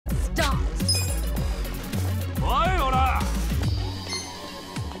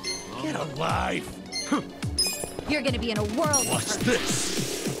alive! You're gonna be in a world of Watch hurt.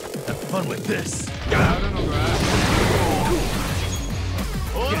 this! Have fun with this! I'm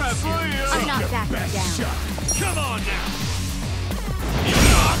not backing Best down. shot! Come on now!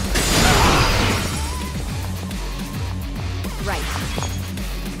 Right.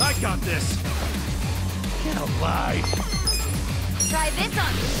 I got this! Get alive! Try this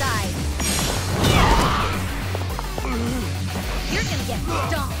on your side. You're gonna get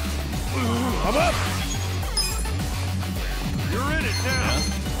stomped. I'm up! You're in it now!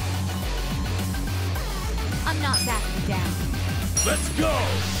 I'm not backing down. Let's go!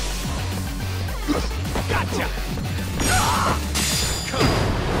 Gotcha!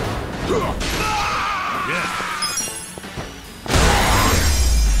 Yeah!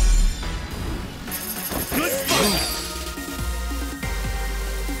 Good fight!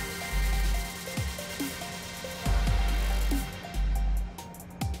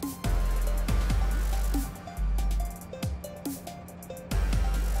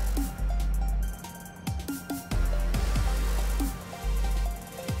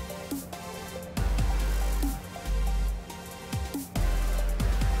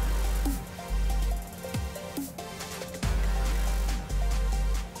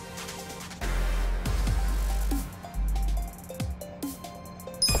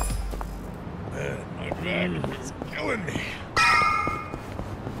 Man, it's killing me.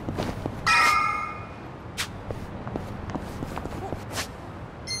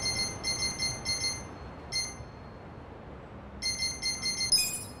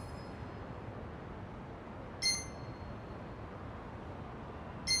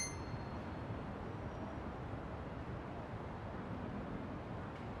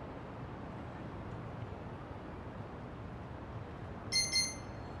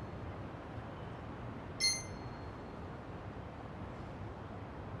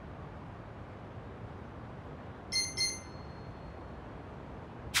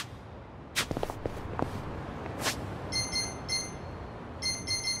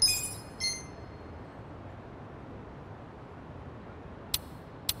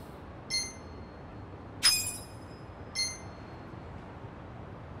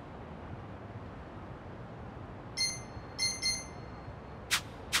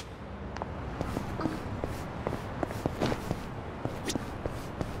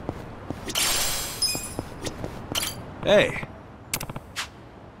 Hey.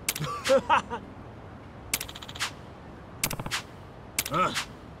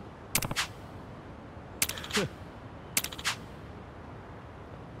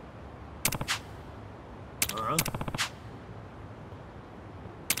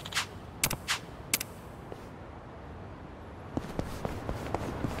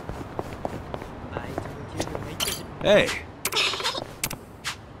 Hey.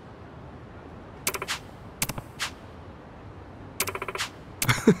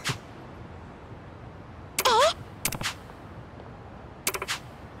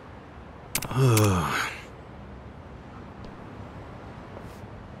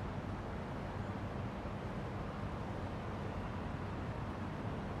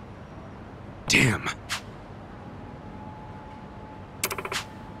 Damn.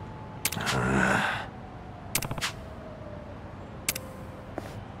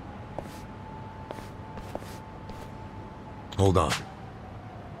 Hold on.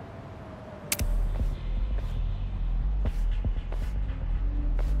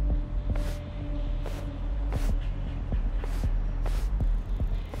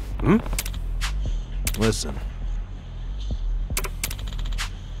 Listen.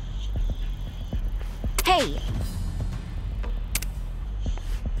 Hey!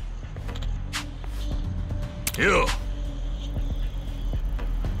 You.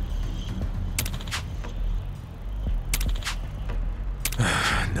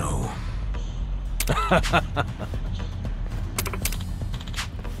 No.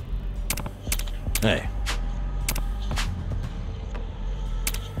 Hey.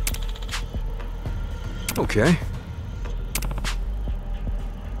 Okay.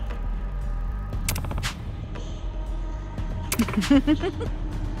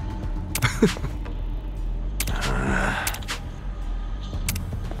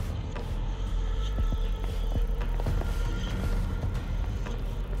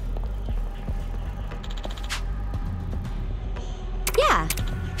 Yeah.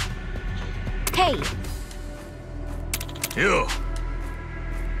 Hey. You.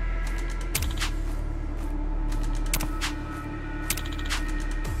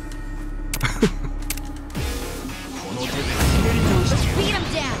 Beat him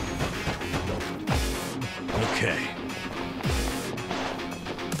down. Okay.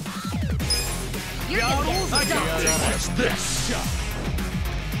 Watch this!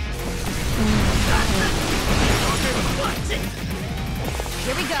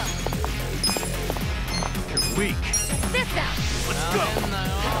 Here we go. You're weak. This out. Let's go!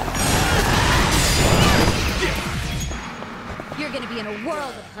 You're gonna be in a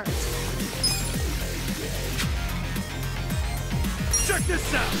world of hurt. Check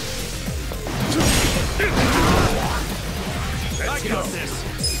this out! I got this!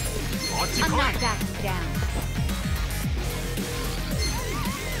 I'm not backing down.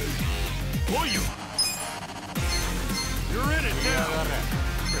 For you! You're in it now!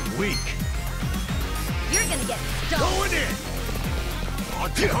 You're weak. You're gonna get stung. Going in!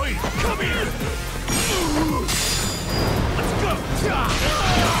 Come here! Let's go!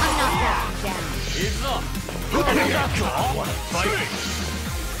 I'm not backing down. It's up! Wanna fight?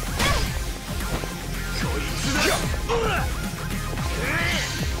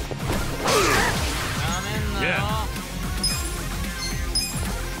 Yeah.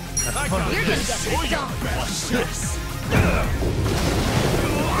 I got You're gonna get stung. Watch this!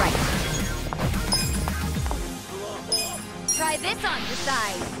 Right. Try this on your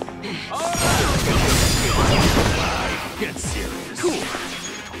side. Get serious. Cool.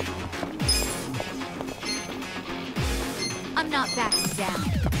 I'm not backing down.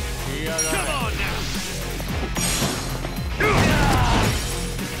 Come on now!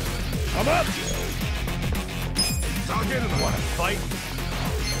 Come up! Talking, wanna fight?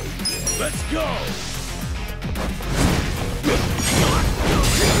 Let's go!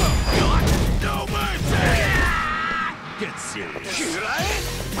 No mercy! Get serious.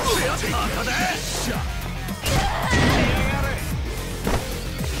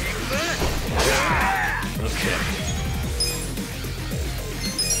 Okay.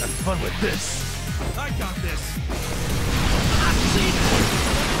 Have fun with this. I got this.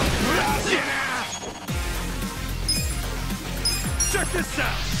 Check this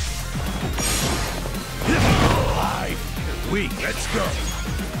out. You're weak. Let's go.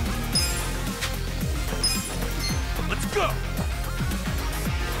 Let's go.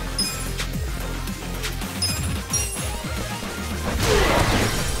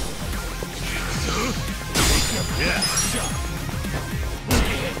 Yeah.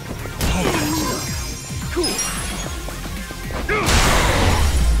 Cool.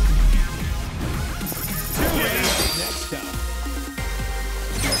 Next up.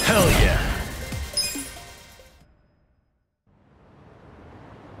 Hell yeah.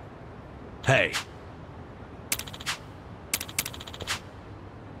 Hey.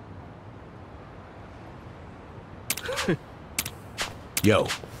 Yo.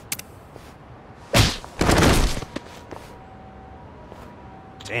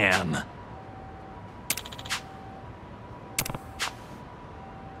 Damn.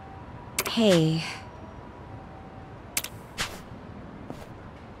 Hey.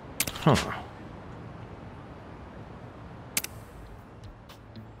 Huh.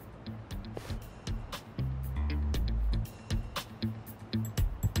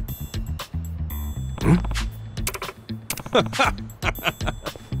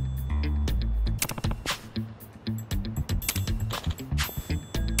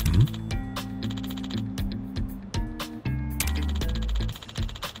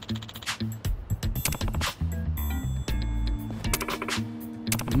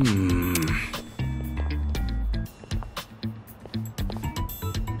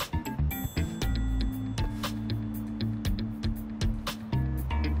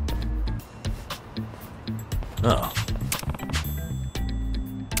 Oh.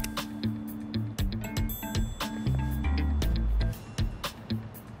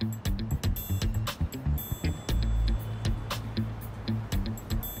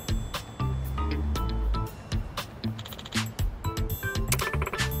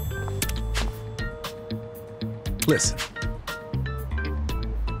 Listen.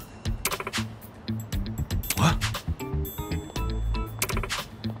 What?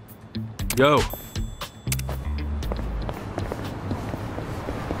 Go.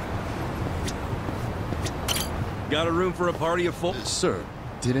 Got a room for a party of full? Sir,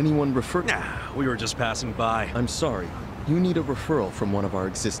 did anyone refer? Nah, we were just passing by. I'm sorry. You need a referral from one of our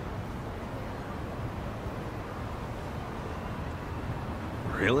existing.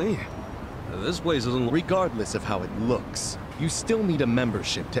 Really? This place isn't... Regardless of how it looks, you still need a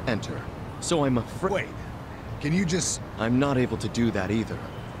membership to enter. So I'm afraid... Wait, can you just... I'm not able to do that either.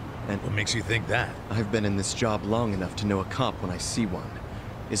 And What makes you think that? I've been in this job long enough to know a cop when I see one.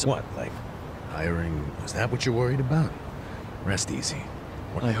 Is What, like hiring? Is that what you're worried about? Rest easy.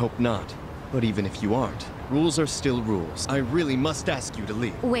 I hope not. But even if you aren't, rules are still rules. I really must ask you to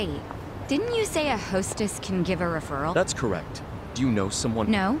leave. Wait, Didn't you say a hostess can give a referral? That's correct. Do you know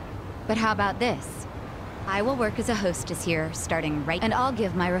someone? No? But how about this? I will work as a hostess here, starting right... And I'll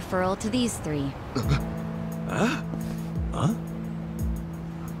give my referral to these three. Huh? Huh?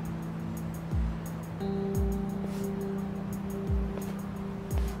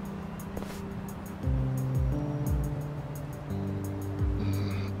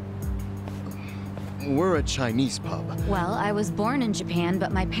 We're a Chinese pub. Well, I was born in Japan,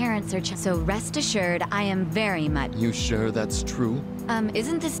 but my parents are so rest assured I am very much... You sure that's true?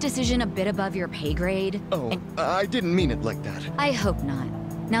 Isn't this decision a bit above your pay grade? Oh, I didn't mean it like that. I hope not.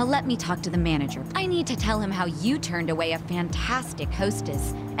 Now let me talk to the manager. I need to tell him how you turned away a fantastic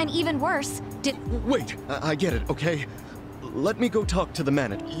hostess. And even worse, Wait, I get it, okay? Let me go talk to the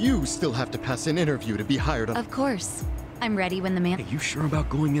manager. You still have to pass an interview to be hired on... Of course. I'm ready when the man... Hey, you sure about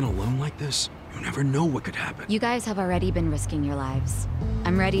going in alone like this? You never know what could happen. You guys have already been risking your lives.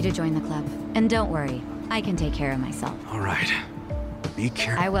 I'm ready to join the club. And don't worry, I can take care of myself. All right. Be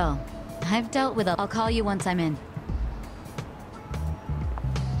careful. I will. I've dealt with it. I'll call you once I'm in.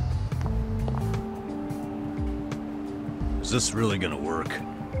 Is this really gonna work?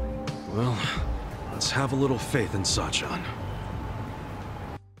 Well, let's have a little faith in Sachan.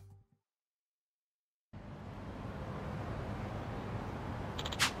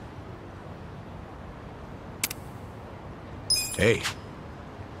 Hey.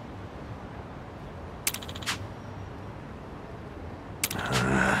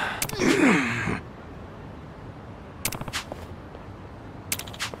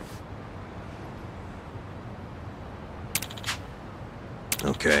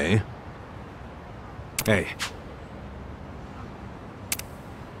 Okay. Hey.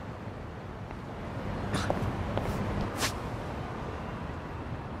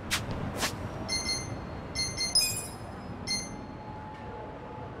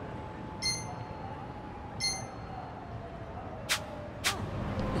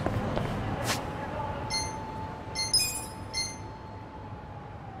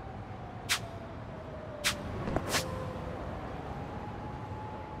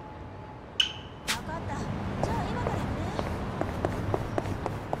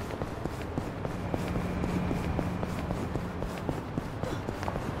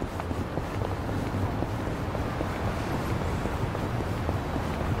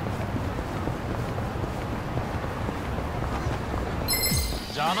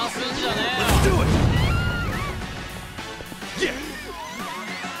 Let's do it! Yeah!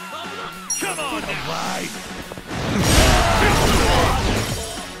 Come on now! Right.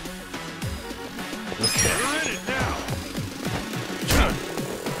 Okay. You're in it now!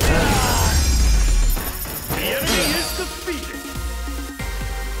 The enemy is defeated!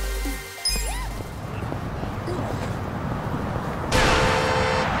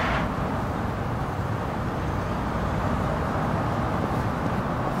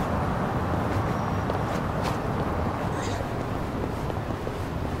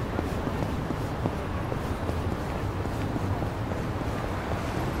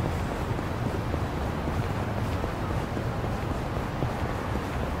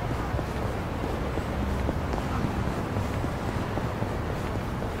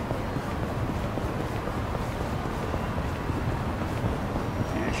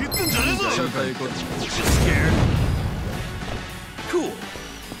 Just scared. Cool.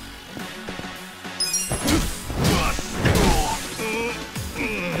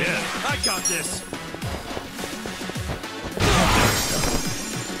 Yeah, I got this.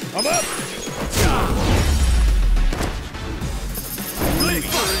 I'm up.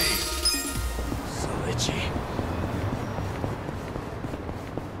 Victory. So itchy.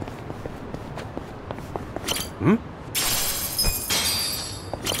 Hmm?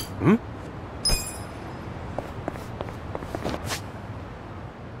 Hmm?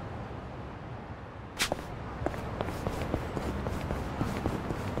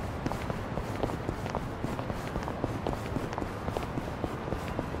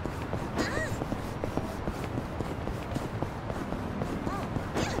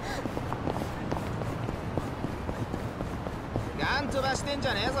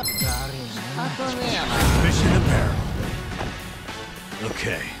 Mission apparent.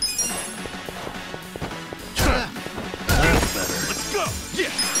 Okay. That's better. Let's go.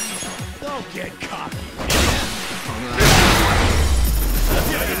 Yeah. Don't get cocky.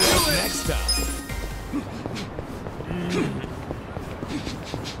 Next time.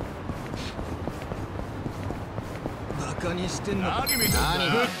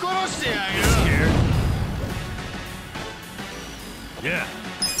 Scared? Yeah.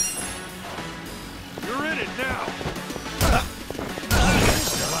 You're in it now.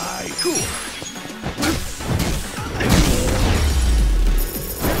 Lie. Cool.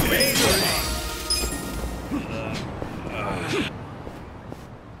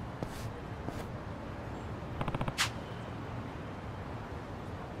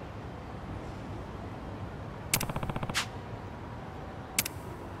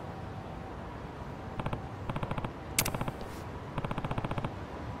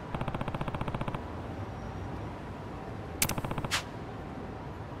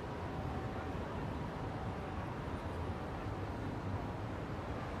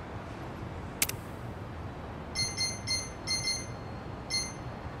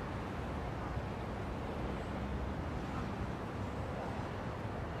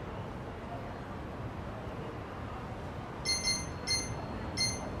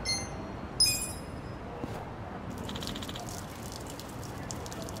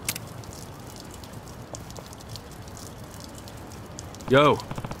 Yo.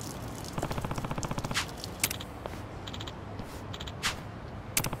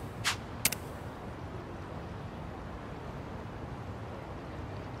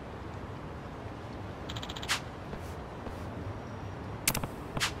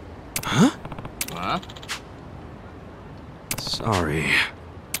 Huh? Huh? Sorry.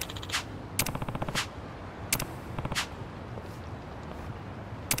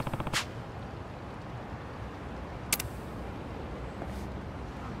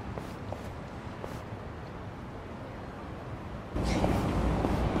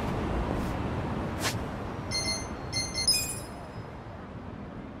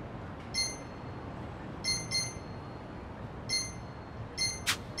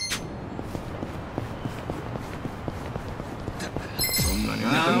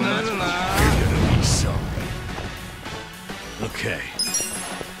 Okay.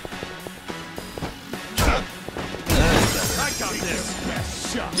 I got this.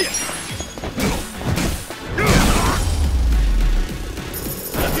 Best shot. Next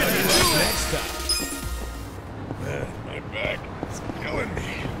time. My back is killing me.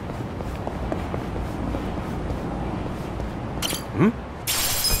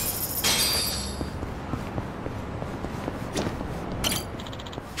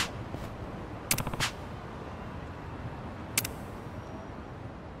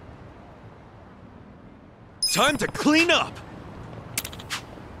 Time to clean up!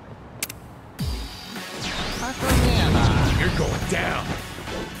 You're going down.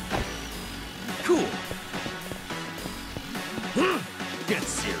 Cool. Get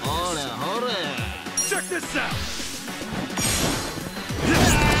serious. Check this out!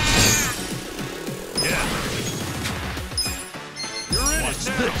 Yeah. You're in Watch it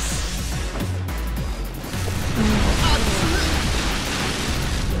now. this.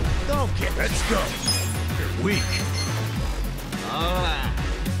 Okay. Let's go. You're weak.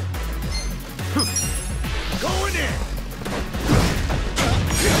 Going in.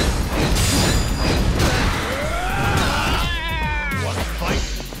 Wanna fight?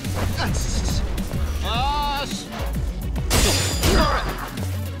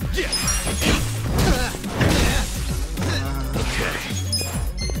 Okay.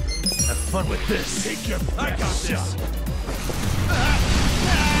 Have fun with this. Take your best. I got this.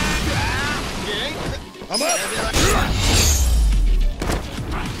 I'm up.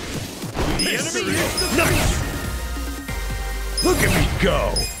 The enemy is the Nice. Look at me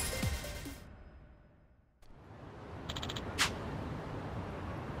go.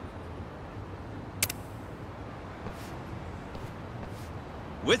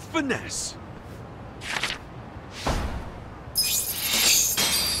 With finesse.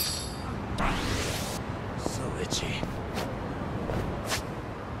 So itchy.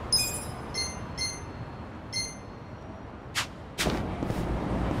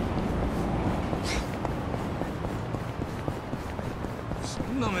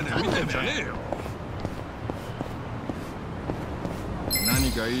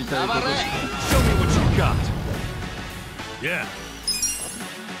 Show me what you got. Yeah.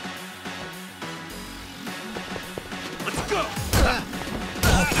 Let's go.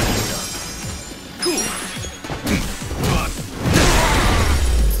 Cool.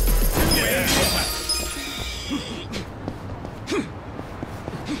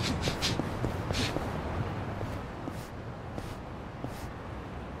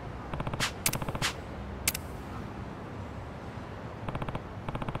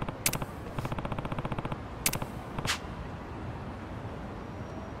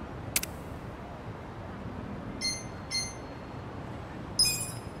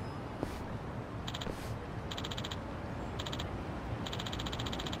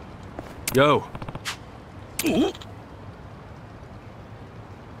 Yo.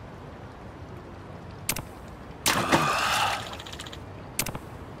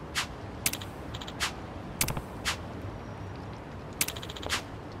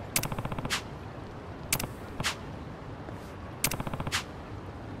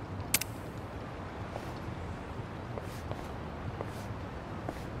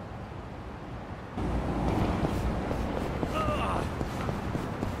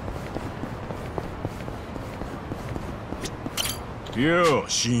 よ、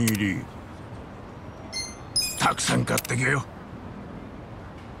新入り。たくさん買ってけよ。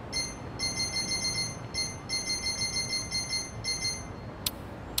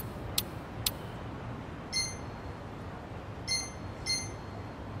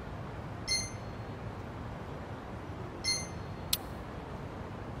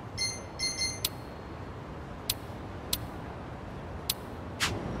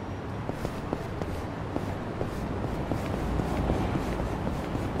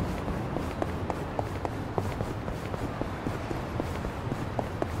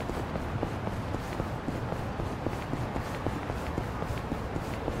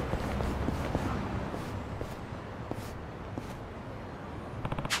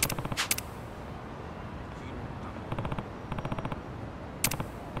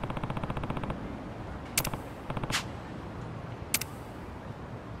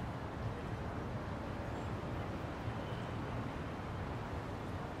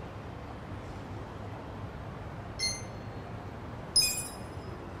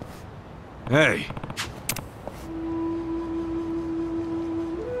Hey.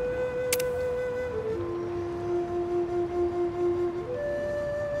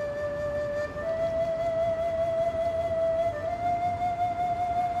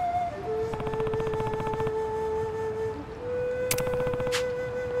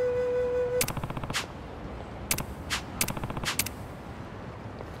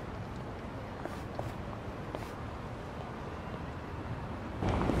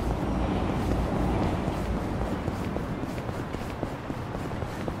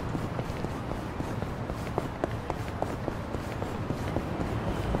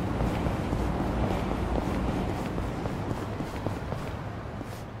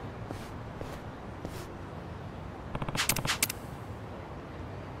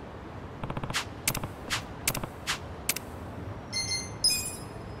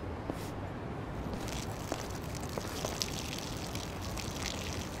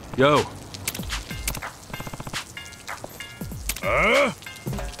 Yo.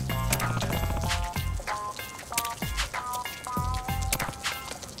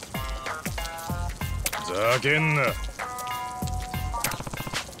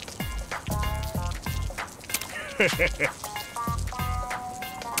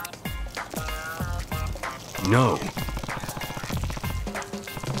 No.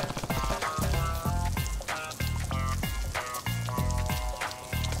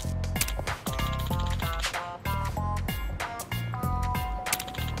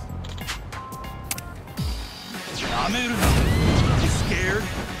 You scared?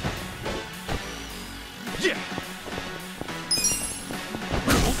 Yeah.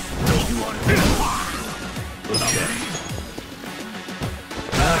 You want it? Okay.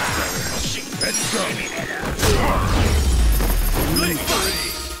 That's better. Let's go.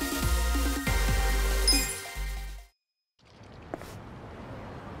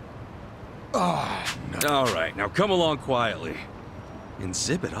 Oh, no. All right, now come along quietly. And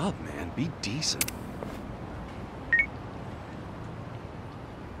zip it up, man. Be decent.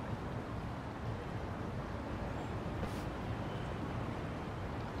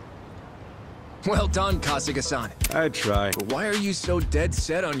 Well done, Kasuga-san. I'd try. But why are you so dead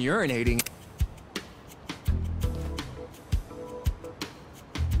set on urinating?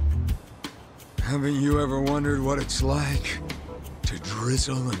 Haven't you ever wondered what it's like to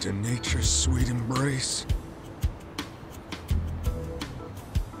drizzle into nature's sweet embrace?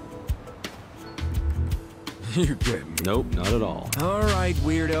 You get me. Nope, not at all. All right,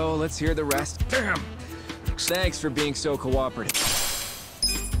 weirdo, let's hear the rest. Damn! Thanks for being so cooperative.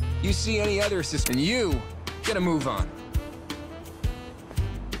 You see any other assistant, you get a move on.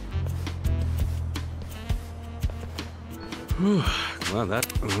 Well, that,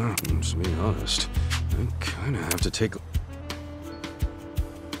 to be honest, I kind of have to take...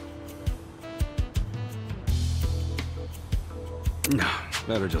 No,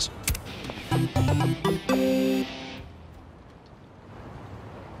 better just...